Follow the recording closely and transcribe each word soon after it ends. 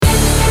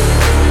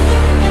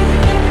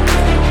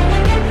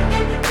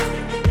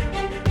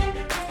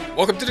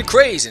Welcome to The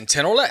Craze in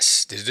 10 or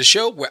less. This is the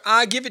show where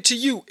I give it to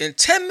you in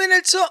 10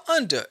 minutes or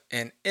under,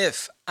 and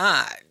if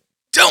I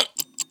don't,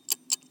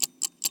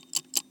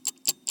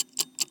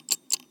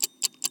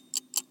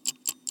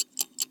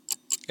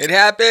 it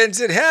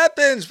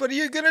happens. What are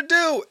you going to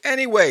do?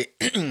 Anyway,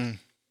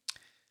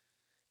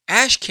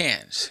 ash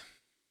cans.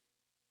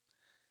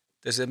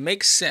 Does it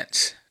make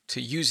sense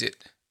to use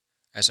it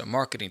as a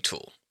marketing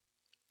tool?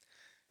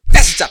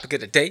 That's the topic of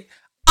the day.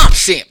 I'm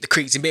Sam, the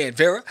Crazy Man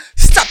Vera.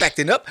 Stop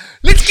acting up.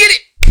 Let's get it.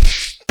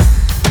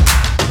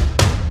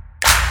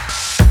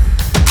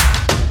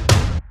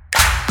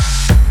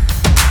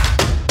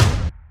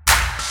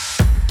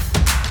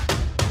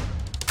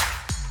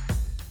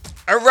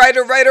 All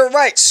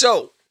right.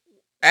 So,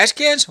 ash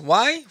cans,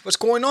 why? What's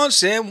going on,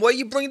 Sam? Why are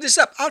you bringing this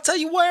up? I'll tell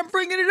you why I'm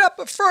bringing it up.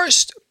 But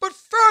first,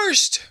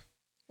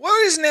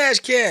 what is an ash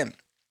can?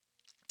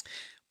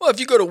 Well, if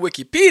you go to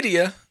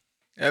Wikipedia,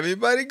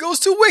 everybody goes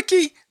to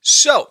Wiki.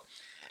 So,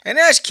 an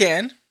ash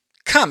can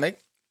comic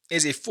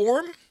is a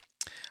form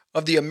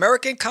of the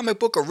American comic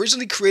book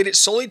originally created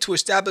solely to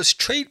establish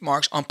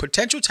trademarks on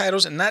potential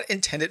titles and not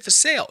intended for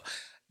sale.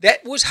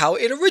 That was how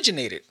it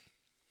originated.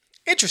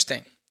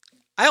 Interesting.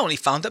 I only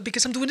found out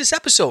because I'm doing this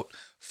episode.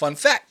 Fun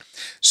fact.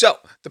 So,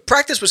 the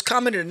practice was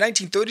common in the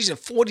 1930s and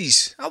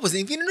 40s. I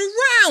wasn't even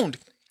around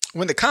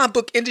when the comic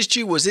book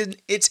industry was in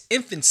its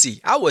infancy.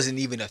 I wasn't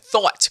even a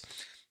thought.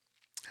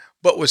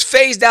 But was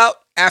phased out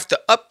after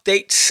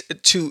updates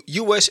to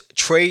U.S.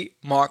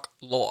 trademark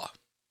law.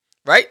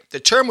 Right? The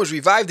term was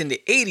revived in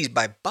the 80s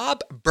by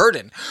Bob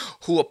Burden,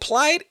 who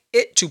applied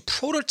it to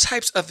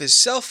prototypes of his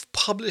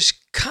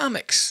self-published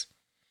comics.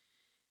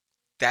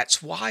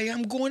 That's why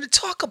I'm going to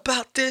talk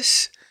about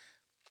this.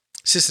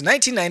 Since the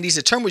 1990s,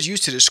 the term was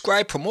used to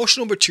describe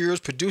promotional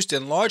materials produced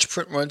in large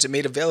print runs and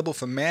made available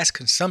for mass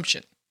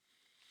consumption.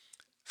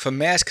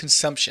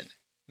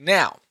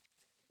 Now,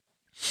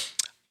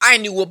 I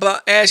knew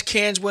about ash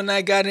cans when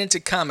I got into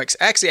comics.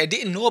 Actually, I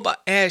didn't know about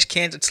ash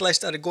cans until I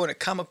started going to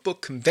comic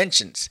book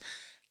conventions.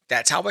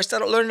 That's how I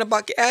started learning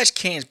about ash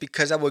cans,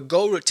 because I would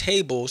go to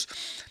tables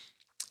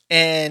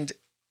and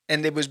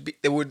there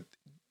would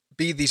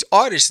be these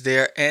artists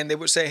there, and they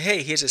would say,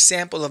 "Hey, here's a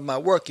sample of my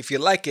work. If you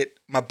like it,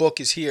 my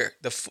book is here."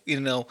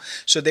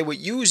 So they would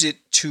use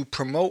it to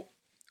promote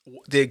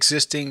the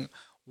existing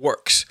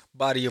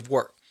body of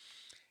work,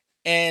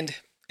 and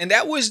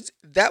that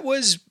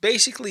was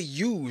basically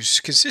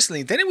used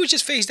consistently. Then it was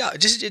just phased out. It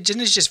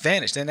just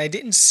vanished, and I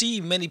didn't see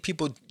many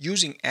people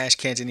using ash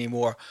cans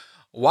anymore.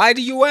 Why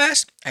do you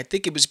ask? I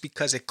think it was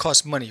because it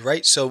cost money,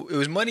 right? So it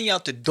was money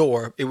out the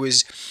door. It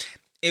was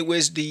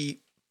the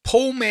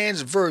poor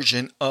man's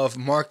version of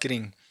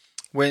marketing.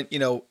 When,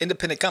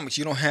 independent comics,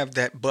 you don't have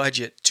that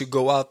budget to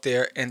go out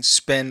there and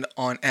spend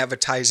on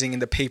advertising in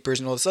the papers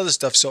and all this other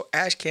stuff. So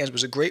ash cans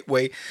was a great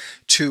way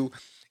to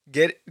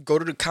go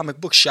to the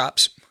comic book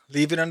shops,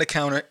 leave it on the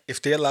counter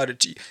if they allowed it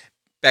to.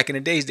 Back in the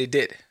days, they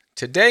did.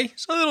 Today,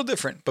 it's a little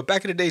different, but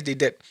back in the days, they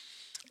did.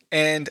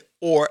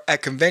 Or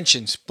at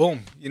conventions,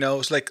 boom,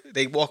 it's like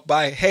they walk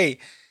by, "Hey,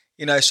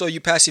 I saw you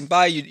passing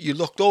by, you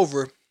looked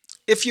over.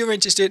 If you're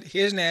interested,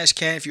 here's an ash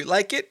can. If you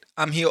like it,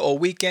 I'm here all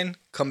weekend.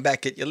 Come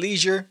back at your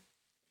leisure.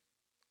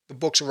 The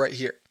books are right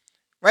here."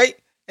 Right?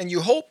 And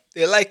you hope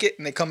they like it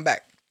and they come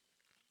back.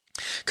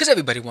 Because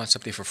everybody wants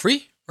something for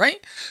free,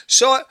 right?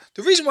 So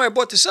the reason why I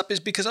brought this up is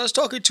because I was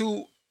talking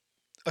to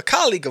a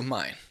colleague of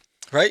mine,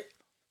 right?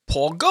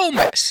 Paul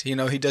Gomez. He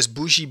does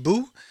Bougie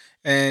Boo,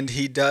 and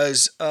he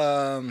does,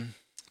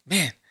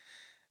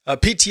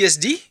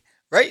 PTSD.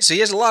 Right, so he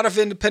has a lot of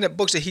independent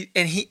books that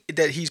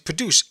he's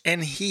produced,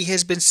 and he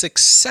has been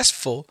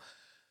successful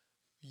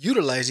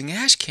utilizing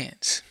ash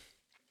cans.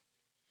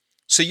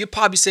 So you're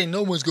probably saying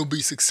no one's gonna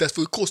be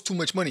successful. It costs too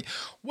much money.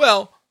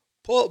 Well,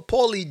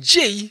 Paulie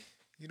G,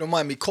 you don't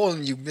mind me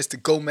calling you Mr.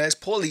 Gomez,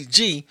 Paulie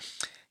G,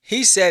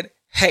 he said,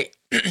 "Hey,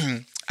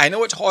 I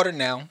know it's harder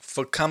now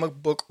for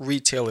comic book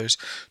retailers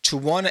to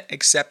want to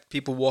accept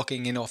people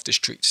walking in off the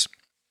streets.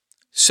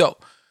 So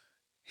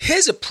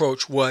his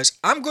approach was,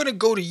 I'm going to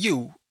go to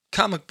you,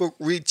 comic book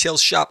retail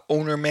shop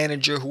owner,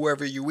 manager,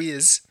 whoever you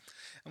is.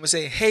 I'm going to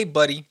say, hey,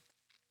 buddy,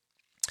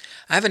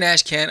 I have an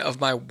ash can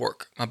of my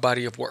work, my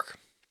body of work.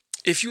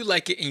 If you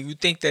like it and you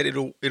think that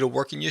it'll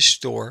work in your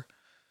store,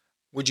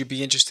 would you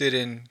be interested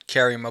in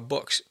carrying my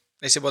books?"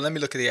 They said, "Well, let me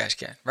look at the ash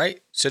can,"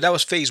 right? So that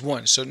was phase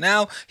one. So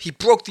now he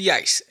broke the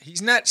ice.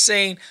 He's not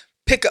saying,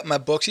 pick up my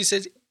books. He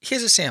says,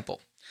 here's a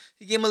sample.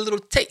 He gave him a little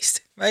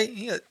taste, right?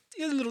 Here's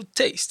a little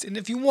taste. And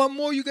if you want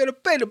more, you got to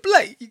pay to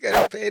play.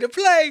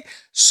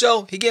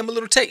 So he gave him a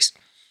little taste.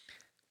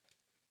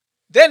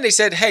 Then they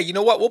said, hey, you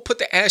know what? We'll put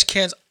the ash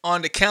cans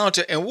on the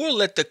counter and we'll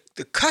let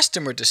the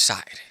customer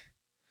decide.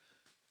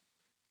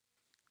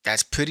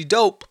 That's pretty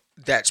dope.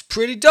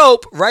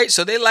 Right?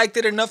 So they liked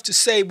it enough to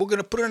say, we're going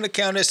to put it on the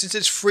counter. Since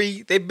it's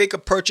free, they make a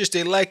purchase.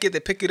 They like it. They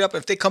pick it up.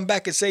 If they come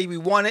back and say, we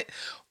want it,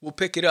 we'll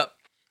pick it up.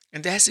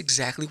 And that's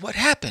exactly what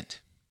happened.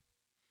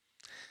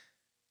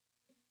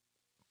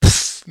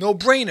 No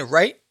brainer,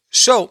 right?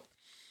 So,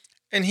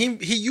 and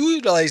he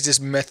utilized this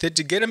method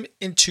to get him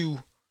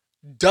into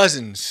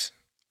dozens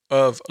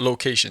of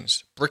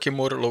locations, brick and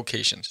mortar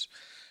locations,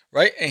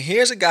 right? And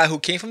here's a guy who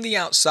came from the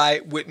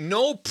outside with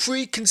no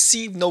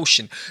preconceived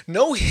notion,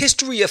 no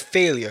history of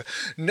failure,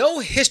 no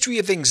history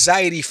of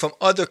anxiety from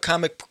other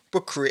comic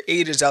book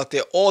creators out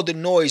there. All the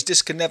noise,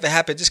 this can never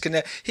happen, this can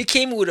never. He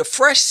came with a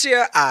fresh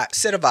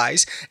set of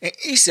eyes, and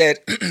he said,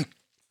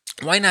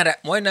 why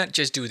not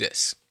just do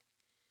this?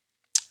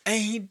 And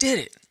he did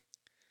it.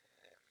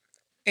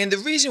 And the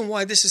reason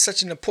why this is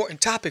such an important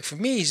topic for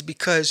me is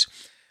because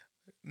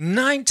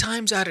 9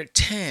 times out of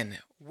 10,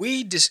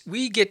 we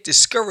get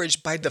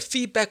discouraged by the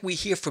feedback we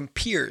hear from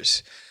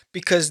peers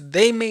because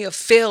they may have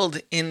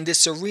failed in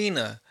this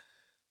arena,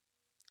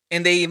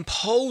 and they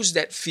impose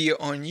that fear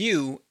on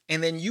you,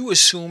 and then you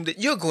assume that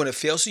you're going to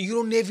fail, so you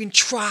don't even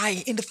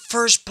try in the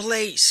first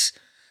place.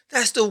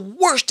 That's the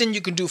worst thing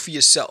you can do for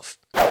yourself.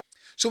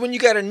 So when you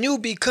got a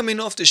newbie coming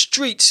off the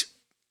streets,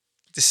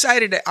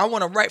 decided that I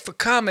want to write for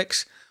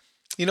comics,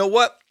 you know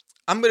what?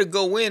 I'm going to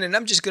go in and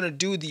I'm just going to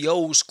do the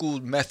old school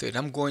method.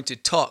 I'm going to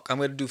talk. I'm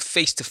going to do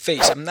face to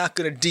face. I'm not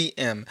going to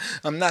DM.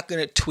 I'm not going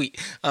to tweet.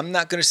 I'm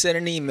not going to send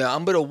an email.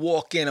 I'm going to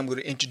walk in. I'm going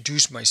to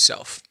introduce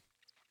myself.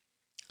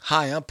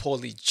 Hi, I'm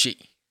Paulie G.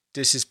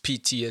 This is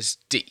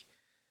PTSD.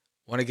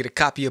 Want to get a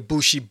copy of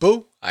Bushi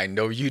Boo? I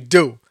know you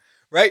do.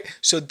 Right?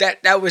 So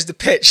that was the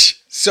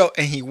pitch. So,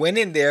 and he went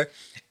in there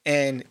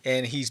and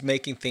he's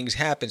making things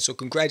happen. So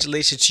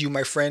congratulations to you,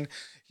 my friend.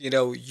 You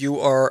know, you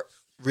are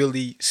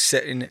really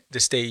setting the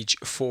stage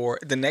for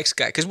the next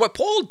guy. Because what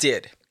Paul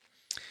did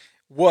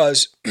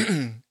was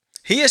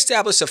he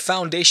established a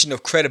foundation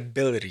of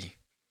credibility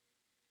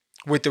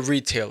with the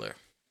retailer.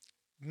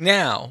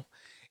 Now,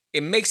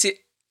 it makes it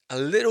a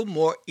little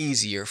more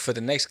easier for the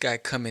next guy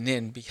coming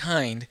in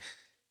behind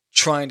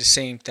trying the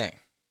same thing,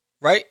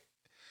 right?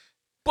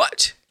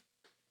 But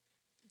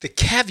the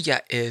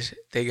caveat is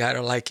they got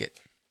to like it.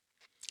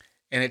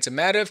 And it's a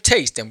matter of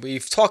taste. And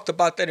we've talked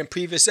about that in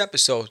previous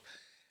episodes.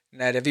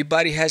 Not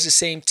everybody has the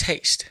same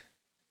taste.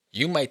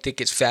 You might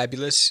think it's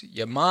fabulous.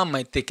 Your mom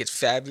might think it's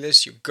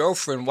fabulous. Your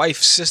girlfriend, wife,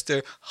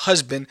 sister,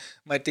 husband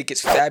might think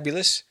it's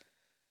fabulous.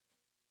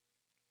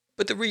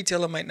 But the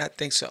retailer might not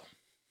think so.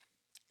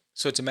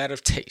 So it's a matter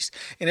of taste.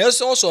 And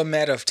it's also a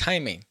matter of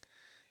timing.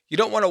 You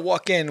don't want to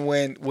walk in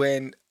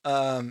when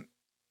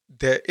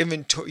the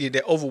inventory,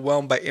 they're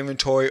overwhelmed by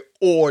inventory,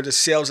 or the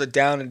sales are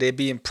down and they're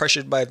being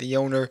pressured by the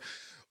owner,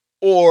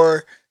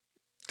 or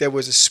there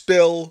was a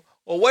spill,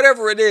 or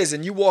whatever it is,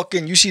 and you walk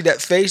in, you see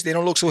that face, they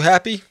don't look so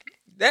happy.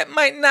 That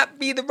might not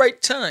be the right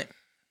time,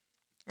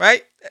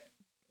 right?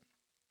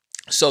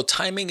 So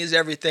timing is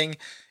everything.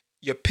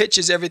 Your pitch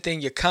is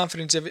everything. Your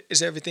confidence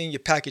is everything. Your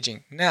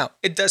packaging. Now,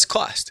 it does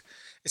cost.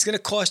 It's going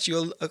to cost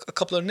you a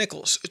couple of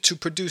nickels to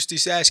produce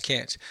these ash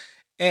cans.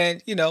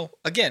 And, you know,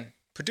 again,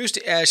 produce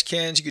the ash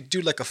cans. You could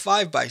do like a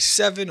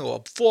 5x7 or a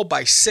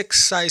 4x6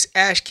 size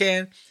ash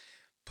can.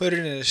 Put it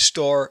in a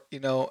store, you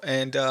know,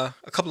 and a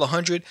couple of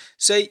hundred.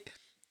 Say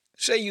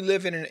you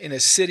live in a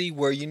city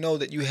where you know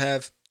that you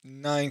have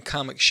 9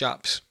 comic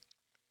shops,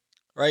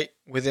 right?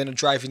 Within a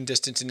driving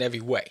distance in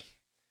every way.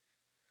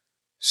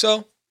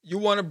 So you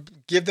want to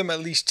give them at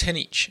least 10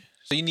 each.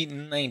 So you need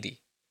 90.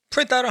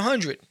 Print out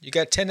 100. You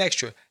got 10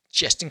 extra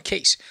just in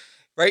case,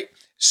 right?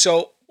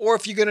 So, or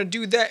if you're going to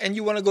do that and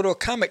you want to go to a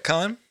Comic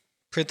Con,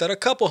 print out a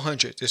couple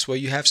hundred. This way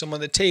you have some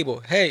on the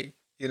table. Hey,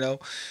 you know,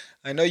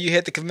 I know you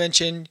hit the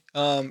convention.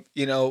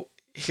 You know,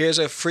 here's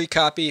a free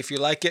copy. If you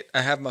like it,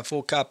 I have my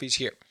full copies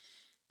here.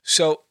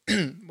 So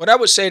what I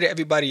would say to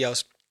everybody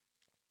else,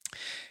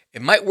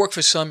 it might work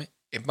for some,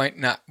 it might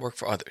not work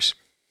for others.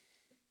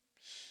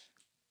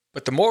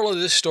 But the moral of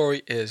this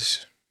story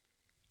is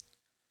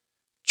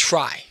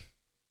try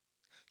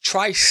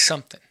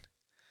something,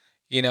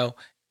 you know,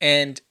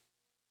 and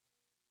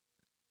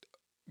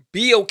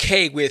be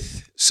okay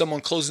with someone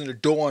closing the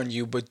door on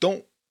you, but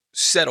don't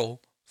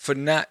settle for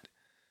not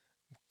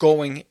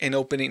going and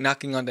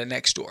knocking on the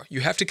next door.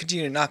 You have to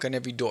continue to knock on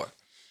every door.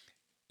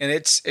 And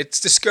it's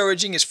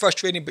discouraging, it's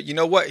frustrating, but you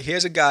know what?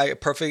 Here's a guy, a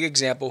perfect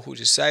example, who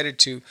decided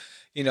to,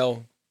 you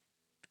know,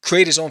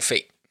 create his own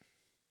fate.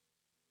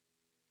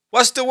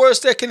 What's the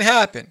worst that can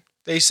happen?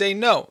 They say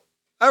no.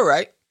 All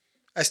right.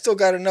 I still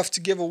got enough to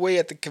give away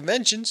at the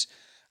conventions.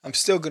 I'm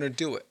still going to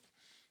do it.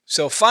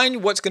 So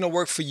find what's going to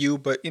work for you,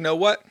 but you know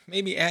what?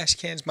 Maybe ash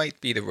cans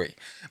might be the way.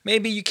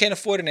 Maybe you can't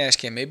afford an ash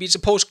can. Maybe it's a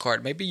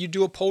postcard. Maybe you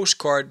do a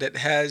postcard that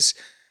has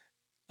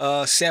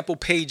sample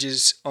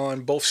pages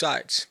on both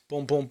sides.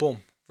 Boom, boom,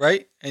 boom.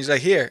 Right? And he's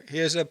like,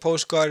 here's a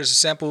postcard. It's a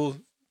sample,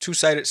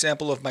 2-sided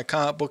sample of my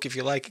comic book. If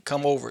you like it,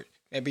 come over.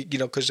 Maybe, you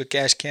know, because the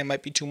cash can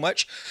might be too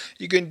much.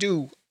 You can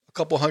do a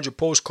couple hundred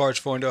postcards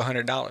for under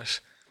 $100.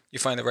 You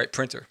find the right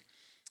printer.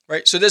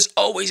 Right? So there's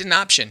always an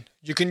option.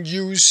 You can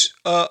use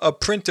a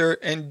printer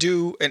and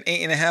do an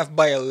 8.5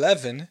 by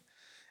 11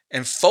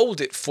 and fold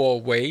it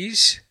 4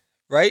 ways.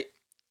 Right?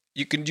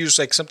 You can use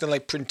like something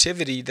like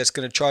Printivity that's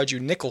going to charge you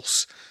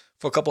nickels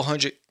for a couple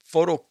hundred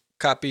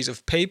photocopies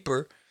of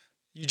paper.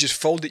 You just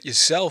fold it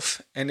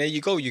yourself, and there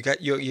you go. You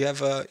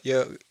have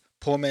your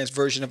poor man's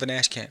version of an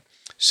ash can.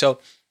 So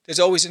there's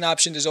always an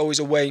option. There's always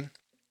a way.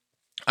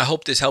 I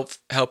hope this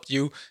helped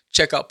you.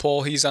 Check out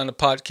Paul. He's on the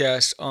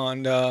podcast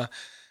on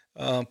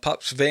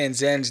Pops Van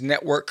Zan's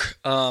network.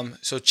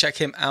 So check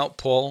him out,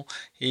 Paul.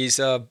 He's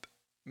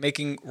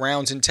making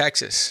rounds in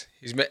Texas.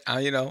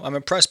 I'm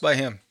impressed by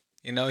him.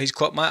 He's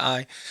caught my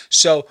eye.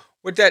 So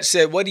with that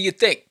said, what do you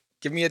think?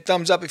 Give me a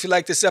thumbs up if you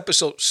like this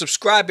episode.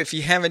 Subscribe if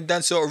you haven't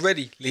done so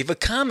already. Leave a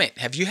comment.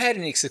 Have you had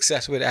any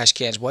success with ash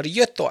cans? What are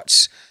your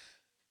thoughts?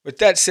 With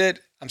that said,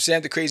 I'm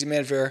Sam the Crazy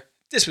Man Vera.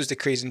 This was the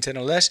Crazy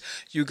Nintendo Less.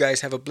 You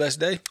guys have a blessed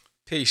day.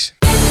 Peace.